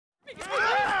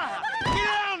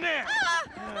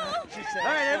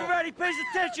right, he pays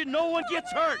attention. No one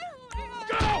gets hurt.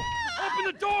 Go! Open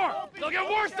the door! They'll get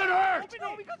worse than hurt!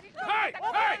 Hey!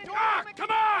 Hey! Ah!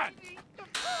 Come on!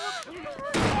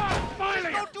 Ah,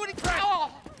 finally! Don't do anything!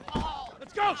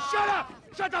 Let's go! Shut up!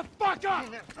 Shut the fuck up!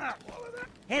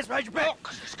 Hands behind your back.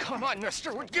 Come on,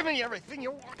 mister. We're giving you everything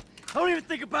you want. Don't even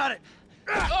think about it.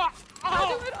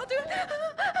 I'll do it.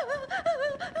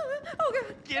 Oh,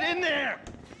 God. Get in there!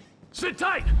 Sit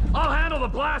tight! I'll handle the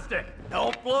plastic!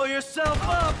 Don't blow yourself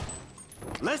up.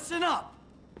 Listen up.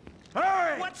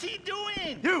 Hurry! What's he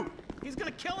doing? You! He's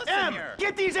gonna kill us in Em, here.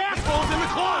 get these assholes in the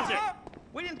closet!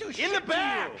 We didn't do shit In the to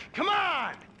back! you. Come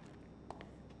on!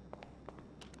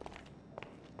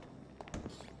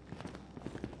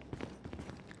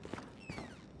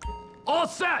 All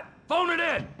set! Phone it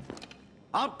in!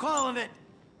 I'm calling it.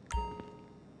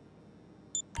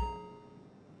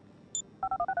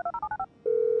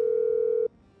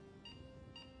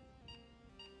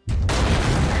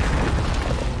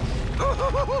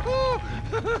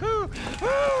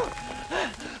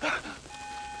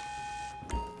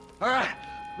 All right,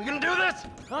 we gonna do this?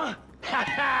 Huh?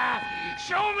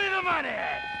 Show me the money!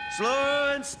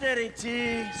 Slow and steady,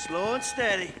 T. Slow and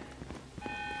steady.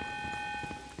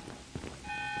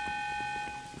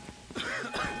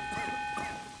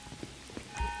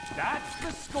 That's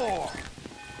the score!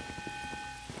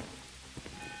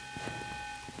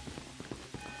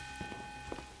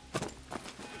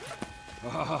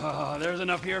 Oh, there's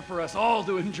enough here for us all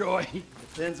to enjoy.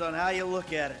 Depends on how you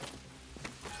look at it.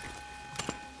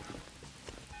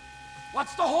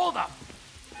 What's the holdup?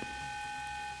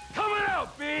 Coming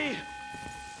out, B!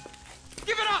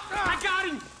 Give it up! I got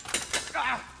him!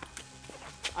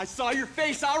 I saw your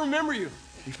face, I'll remember you.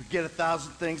 You forget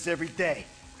 1,000 things every day.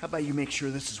 How about you make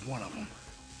sure this is one of them?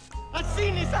 I've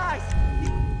seen his eyes!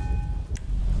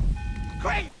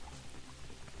 Great!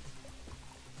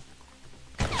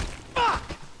 Fuck!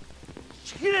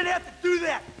 You didn't have to do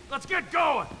that! Let's get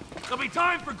going! There'll be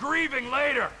time for grieving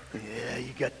later! Yeah,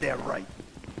 you got that right.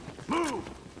 Move!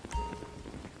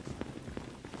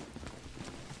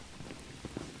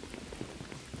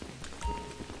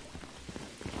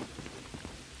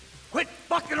 Quit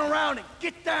fucking around and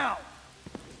get down!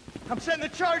 I'm setting the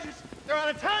charges. They're on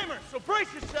a timer, so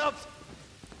brace yourselves.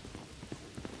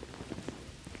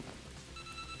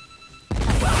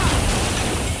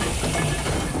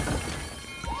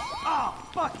 Oh,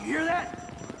 fuck, you hear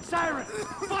that? Siren!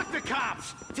 Fuck the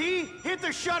cops! T, hit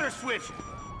the shutter switch.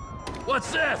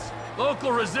 What's this?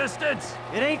 Local resistance?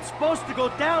 It ain't supposed to go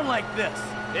down like this!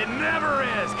 It never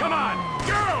is! Come on,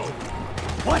 go!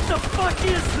 What the fuck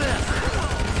is this?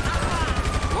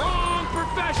 Wrong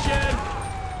profession!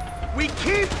 We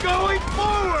keep going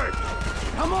forward!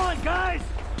 Come on, guys!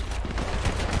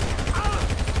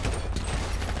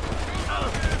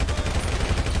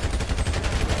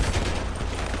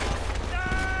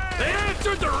 They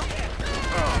answered the...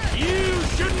 Oh, you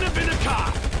shouldn't have been a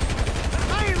cop!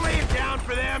 I ain't laying down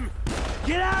for them!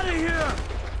 Get out of here!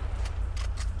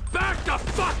 Back the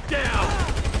fuck down!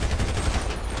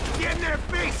 Get in their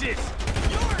faces!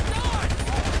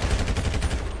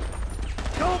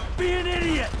 Don't be an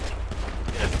idiot!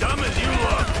 As dumb as you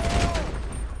look!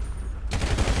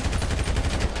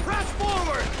 Press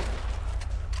forward!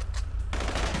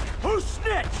 Who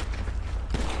snitched?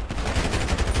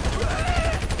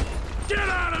 Get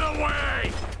out of the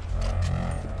way!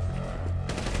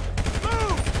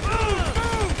 Move! Move!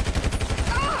 Move!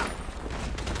 Ah!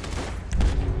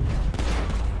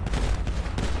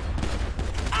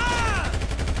 Ah!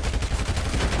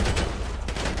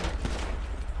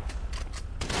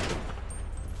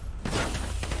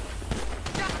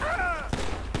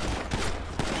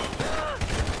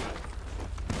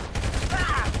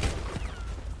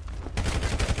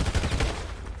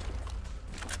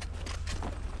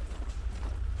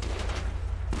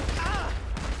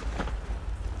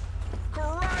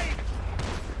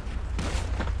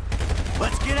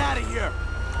 Let's get out of here!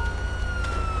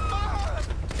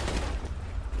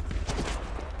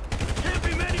 Can't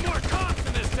be many more cops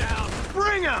in this town!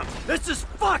 Bring them! This is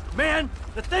fucked, man!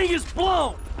 The thing is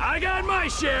blown! I got my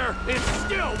share! It's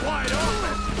still wide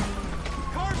open!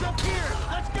 Cars up here!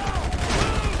 Let's go!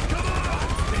 Move! Come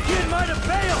on! The kid might have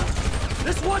bailed!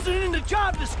 This wasn't in the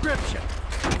job description!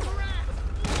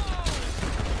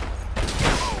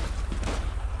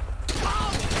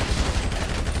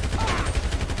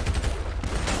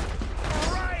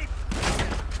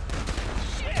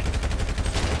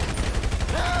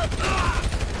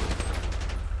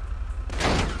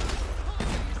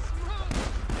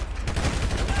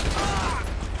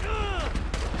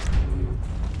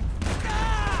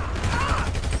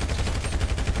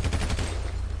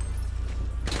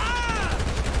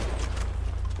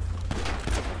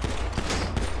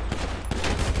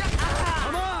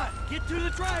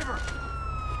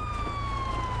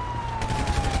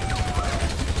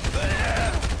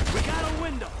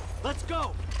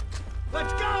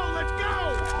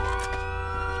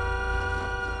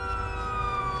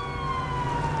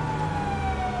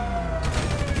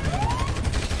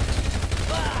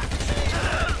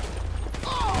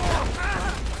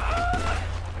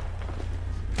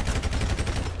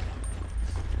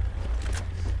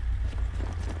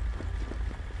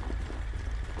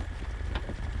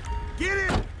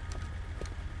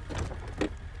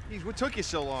 What took you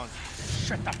so long?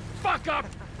 Shut the fuck up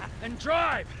and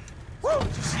drive! Woo!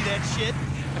 Did you see that shit?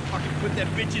 I fucking put that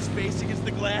bitch's face against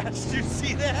the glass. Did you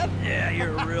see that? Yeah,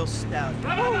 you're a real stout.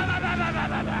 Blah, blah, blah, blah, blah, blah,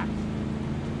 blah, blah.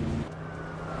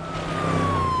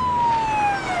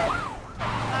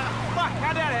 Fuck,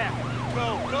 how'd that happen?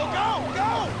 Go!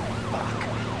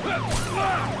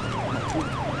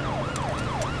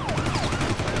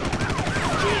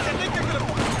 Jeez, I think they're gonna...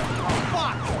 Oh,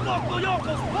 fuck! Local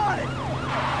yokel spotted!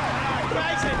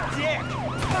 Guy's a dick!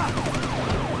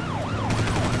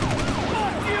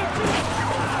 Fuck you, too!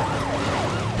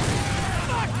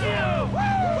 Fuck you!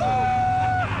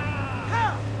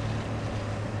 How?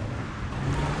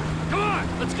 Come on,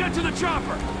 let's get to the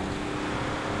chopper!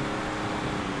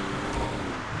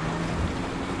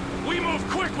 We move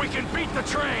quick, we can beat the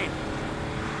train!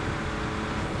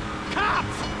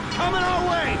 Cops! Coming our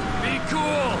way! Be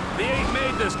cool! They ain't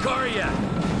made this car yet!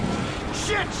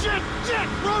 Shit!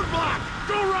 Roadblock!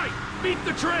 Go right! Beat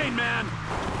the train, man!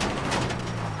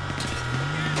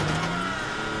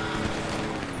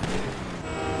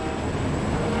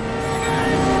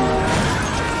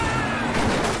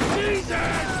 Jesus!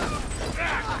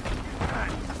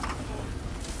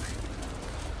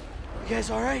 You guys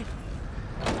all right?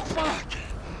 Fuck!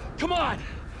 Come on!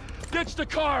 Ditch the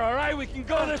car, all right? We can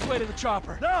go this way to the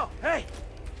chopper. No! Hey!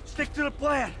 Stick to the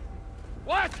plan!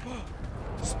 What?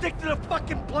 Stick to the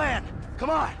fucking plan!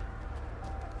 Come on!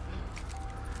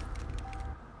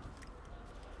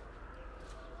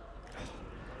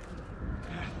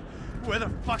 Where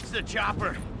the fuck's the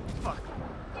chopper? Fuck.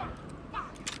 I'm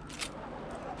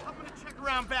gonna check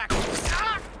around back.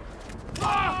 Ah!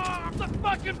 Oh, the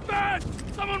fucking bed!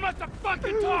 Someone must have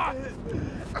fucking talked!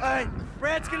 Alright,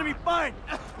 Brad's gonna be fine!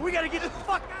 We gotta get the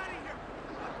fuck out of here!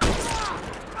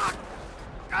 Ah!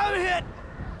 I'm hit!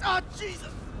 Oh, Jesus!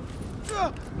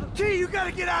 T, you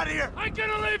gotta get out of here! I'm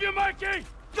gonna leave you, Mikey!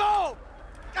 Go!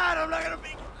 God, I'm not gonna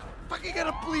be fucking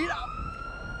gonna bleed out!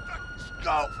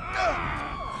 Go!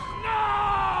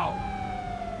 No!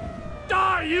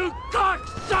 Die, you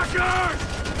cocksuckers!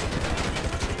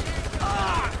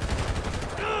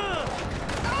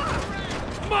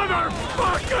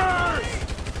 Motherfuckers!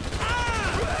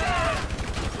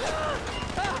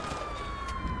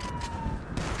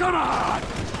 Come on!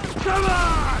 Come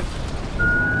on!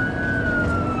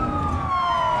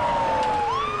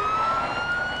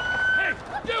 Hey,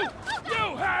 you!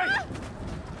 Hey!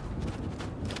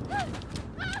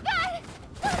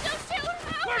 God! Don't shoot!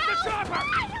 Where's the chopper? I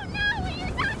don't know what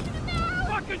you're talking about!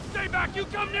 Fucking stay back! You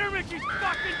come near me, she's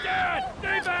fucking dead!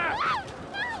 Stay back! No,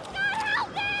 God, help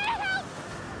me! Help!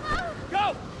 Oh. Go!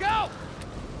 Go!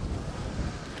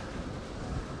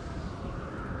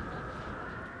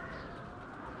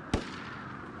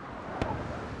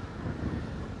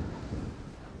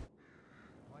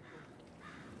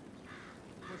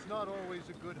 Was not always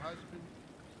a good husband,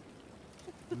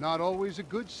 not always a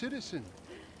good citizen.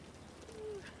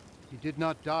 He did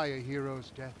not die a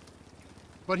hero's death,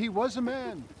 but he was a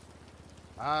man.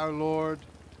 Our Lord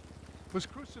was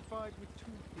crucified with 2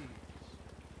 thieves.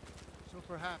 So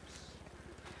perhaps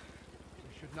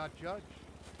we should not judge.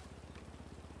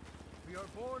 We are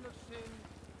born of sin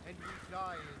and we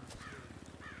die in sin.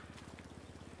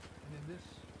 And in this,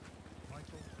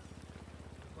 Michael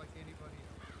is like anybody else.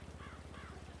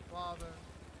 Father,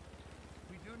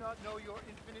 we do not know your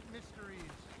infinite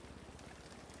mysteries,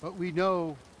 but we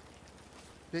know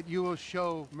that you will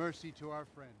show mercy to our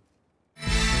friend.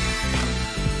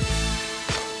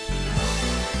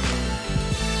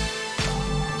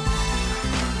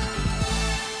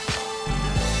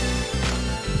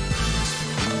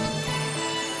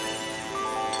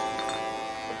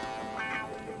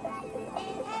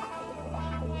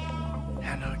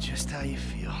 I know just how you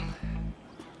feel.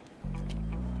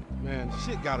 Man,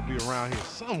 shit gotta be around here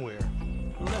somewhere.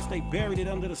 Unless they buried it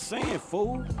under the sand,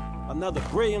 fool. Another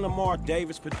brilliant Lamar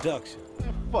Davis production.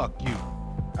 Man, fuck you.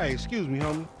 Hey, excuse me,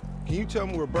 homie. Can you tell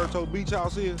me where Berto Beach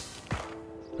House is?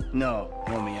 No,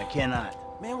 homie, I cannot.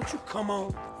 Man, would you come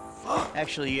on? Fuck.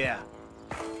 Actually, yeah.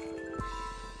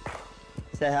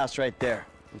 It's that house right there,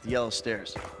 with the yellow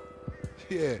stairs.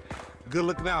 Yeah. Good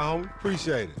looking out, homie.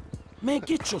 Appreciate it. Man,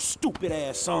 get your stupid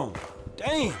ass on.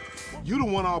 Damn. You the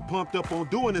one all pumped up on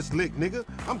doing this lick, nigga.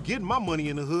 I'm getting my money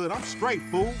in the hood. I'm straight,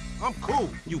 fool. I'm cool.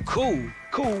 You cool?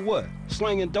 Cool what?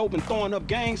 Slinging dope and throwing up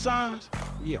gang signs?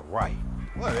 Yeah, right.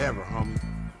 Whatever, homie.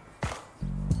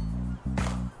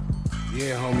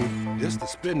 Yeah, homie. This the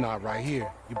spin knot right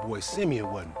here. Your boy Simeon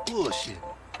wasn't bullshit.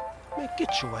 Man,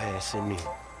 get your ass in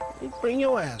there. Hey, bring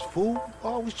your ass, fool.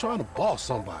 Always trying to boss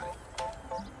somebody.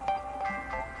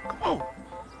 Come on.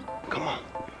 Come on.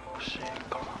 Shit,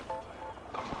 come on.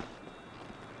 Come on.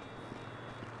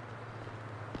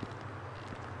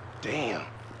 Damn,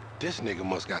 this nigga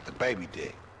must got the baby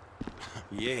dick.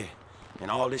 Yeah, and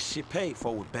all this shit paid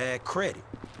for with bad credit.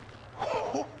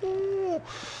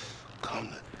 Come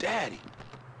to daddy.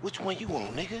 Which one you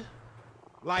want, nigga?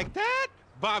 Like that?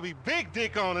 Bobby big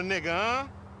dick on a nigga, huh?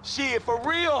 Shit, for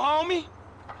real, homie.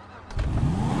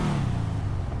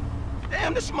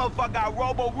 Damn, this motherfucker got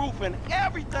robo-roof and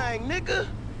everything, nigga.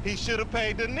 He should have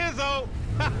paid the nizzo.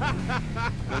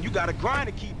 Well, you gotta grind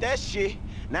to keep that shit.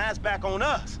 Now it's back on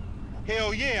us.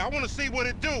 Hell yeah, I want to see what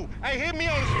it do. Hey, hit me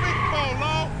on the speakerphone,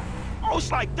 Law. Oh,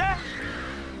 it's like that?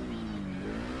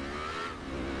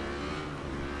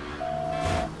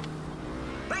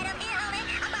 Right up here, homie.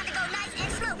 I'm about to go nice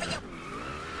and slow for you.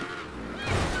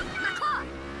 My car.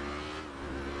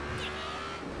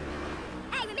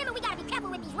 Hey, remember we gotta be careful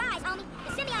with these rides, homie.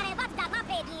 The Simeon ain't about to dock my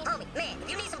pay again. Homie, man, if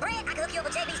you need some bread, I can hook you up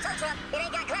with JB's tow truck. It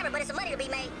ain't got glamour, but it's some money to be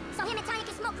made. So him and Tanya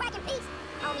can smoke crack in peace?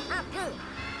 Homie, I'm good.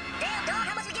 Damn, dog,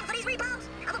 how much we getting for these repos?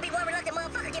 I'm gonna be one reluctant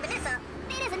motherfucker giving this up.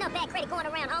 Man, there's enough bad credit going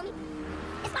around, homie.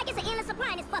 It's like it's an endless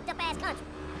supply in this fucked up ass country.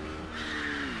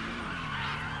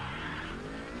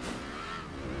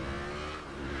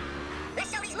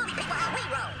 Let's show these movie people how we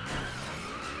roll.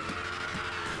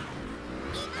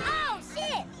 Oh,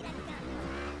 shit!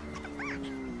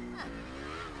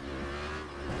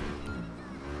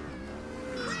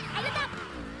 Hey, look up!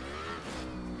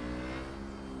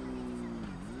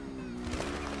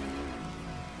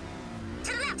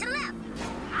 To the left, to the left!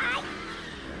 Alright!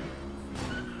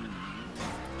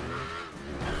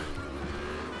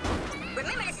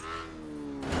 Remember this is...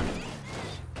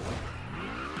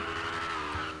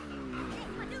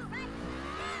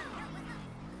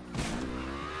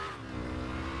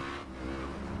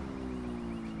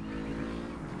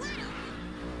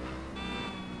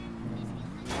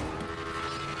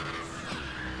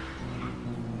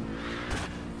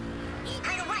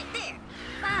 Kind of right there.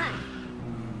 Fine.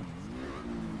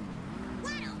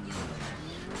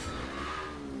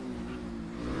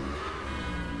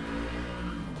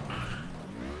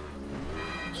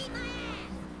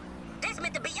 That's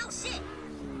meant to be your shit. Hey,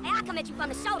 I'll come at you from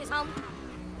the shoulders, homie.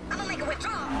 I'm gonna make a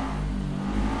withdrawal.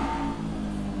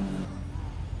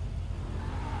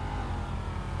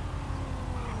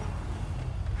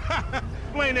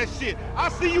 Explain that shit.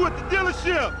 I'll see you at the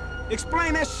dealership.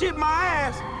 Explain that shit, my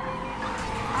ass.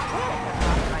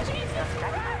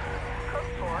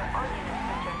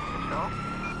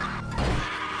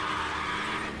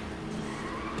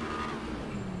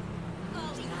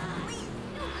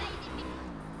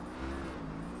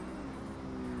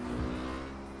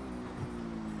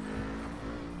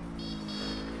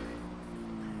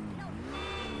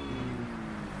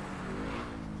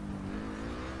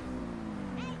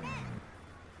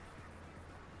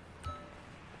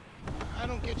 I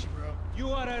don't get you, bro. You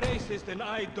are a racist and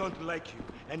I don't like you.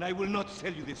 And I will not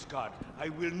sell you this car. I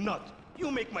will not. You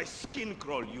make my skin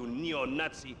crawl, you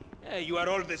neo-Nazi. Hey, you are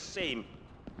all the same.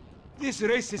 This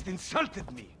racist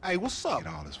insulted me. Hey, what's up?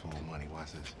 Get all this phone money,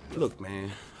 watch this. Look,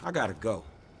 man, I gotta go.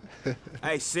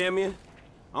 Hey, Simeon,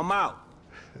 I'm out.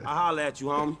 I'll holler at you,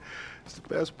 homie. It's the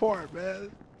best part,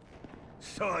 man.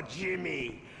 So,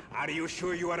 Jimmy, are you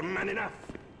sure you are man enough?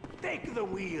 Take the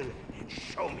wheel and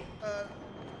show me.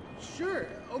 Sure,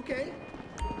 okay.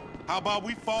 How about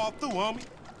we fall through, homie?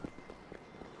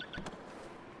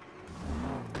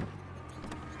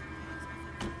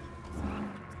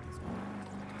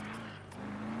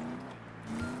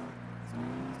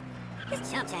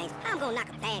 This chump change, I'm gonna knock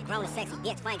a bad, grown and sexy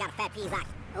bitch if I ain't got a fat peas ox.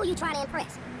 Who you trying to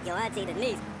impress? Your auntie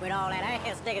Denise. With all that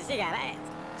ass, nigga, she got ass.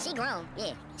 She grown,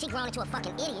 yeah. She grown into a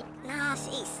fucking idiot. Nah,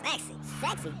 she's sexy.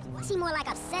 Sexy? She more like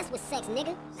obsessed with sex,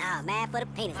 nigga. Nah, mad for the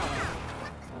penis.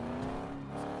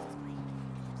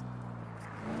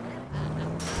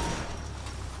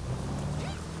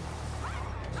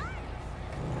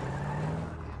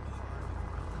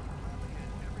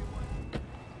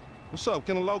 What's up?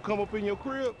 Can a low come up in your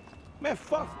crib? Man,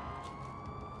 fuck.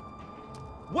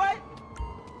 What?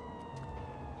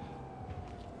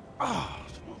 Oh,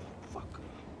 motherfucker.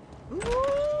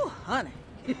 Ooh, honey.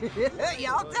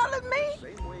 Y'all telling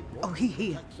me? Oh, he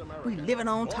here. We living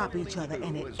on top of each other,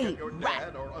 and it ain't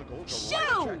right.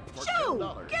 Shoo! Shoo!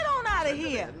 Get on out of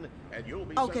here.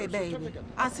 Okay, baby.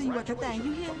 I'll see you at the thing.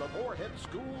 You hear?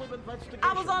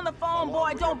 I was on the phone,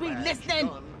 boy. Don't be listening.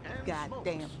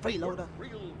 Goddamn freeloader.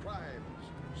 Real crimes,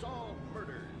 solve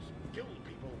murders, kill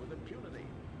people with impunity,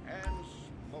 and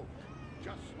smoke,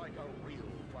 just like a real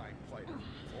crime fighter.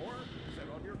 Or sit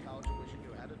on your couch wishing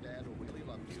you had a dad who really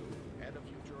loved you and a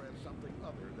future as something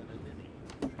other than a ninny.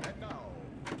 And now,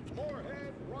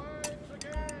 Moorhead rides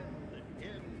again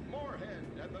in Moorhead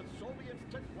and the Soviet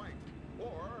Titwank,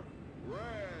 or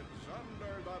Red Sun